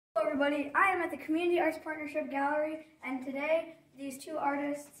everybody, I am at the Community Arts Partnership Gallery, and today these two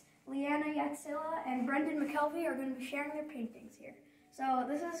artists, Leanna Yatsila and Brendan McKelvey, are going to be sharing their paintings here. So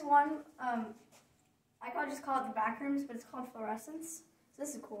this is one, I could just call it the Backrooms, but it's called Fluorescence. So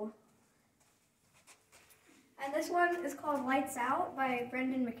this is cool. And this one is called Lights Out by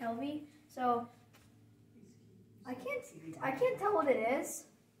Brendan McKelvey. So I can't tell what it is.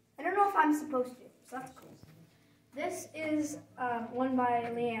 I don't know if I'm supposed to, so that's cool. This is one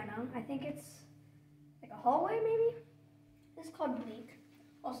by Leanna. I think it's like a hallway, maybe? This is called Bleak,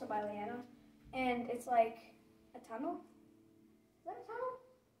 also by Leanna. And it's like a tunnel. Is that a tunnel?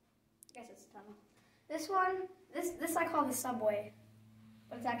 I guess it's a tunnel. This one, this I call the subway,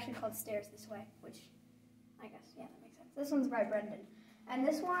 but it's actually called Stairs This Way, which I guess, yeah, that makes sense. This one's by Brendan. And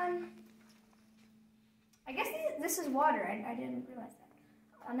this one, I guess this is water. I didn't realize that.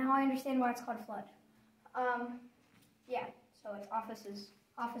 Now I understand why it's called Flood. Yeah, so it's office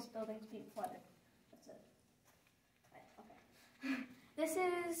buildings being flooded. That's it. Right, okay. This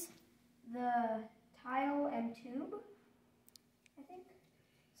is the tile and tube, I think.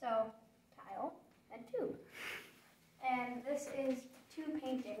 So, tile and tube. And this is two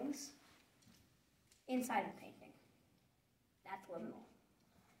paintings inside a painting. That's liminal.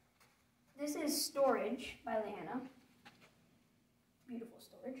 This is Storage by Leanna. Beautiful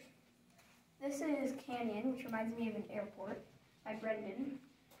storage. This is Canyon, which reminds me of an airport, by Brendan.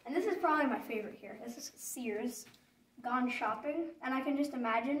 And this is probably my favorite here. This is Sears, Gone Shopping. And I can just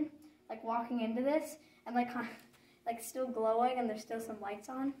imagine, like, walking into this and, like still glowing and there's still some lights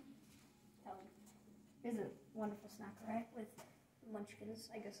on. This is a wonderful snack, right? With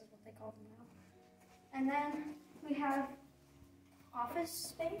munchkins, I guess is what they call them now. And then we have Office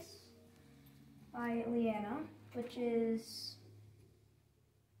Space by Leanna, which is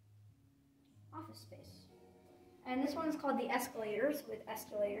Office Space. And this one is called The Escalators with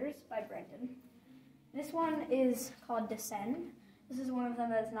Escalators by Brendan. This one is called Descend. This is one of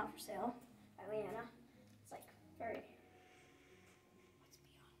them that is not for sale by Leanna. It's like very, what's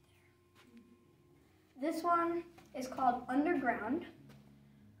beyond there? This one is called Underground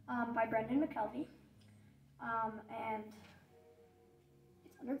by Brendan McKelvey. And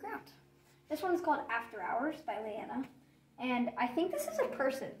it's underground. This one's called After Hours by Leanna. And I think this is a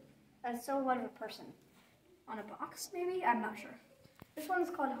person. A silhouette of a person on a box, maybe? I'm not sure. This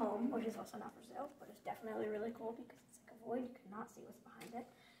one's called Home, which is also not for sale, but it's definitely really cool because it's like a void. You cannot see what's behind it,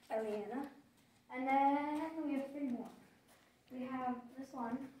 by Leanna. And then we have three more. We have this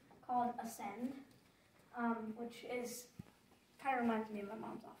one called Ascend, which is kind of reminds me of my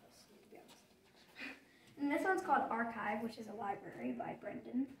mom's office, to be honest. And this one's called Archive, which is a library by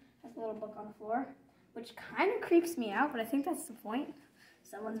Brendan. Has a little book on the floor, which kind of creeps me out, but I think that's the point.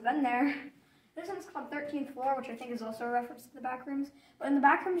 Someone's been there. This one's called 13th Floor, which I think is also a reference to the Backrooms. But in the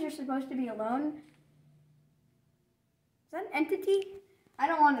Backrooms, you're supposed to be alone. Is that an entity? I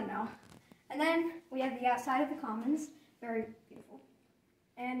don't want to know. And then we have the outside of the Commons. Very beautiful.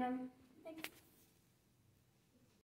 And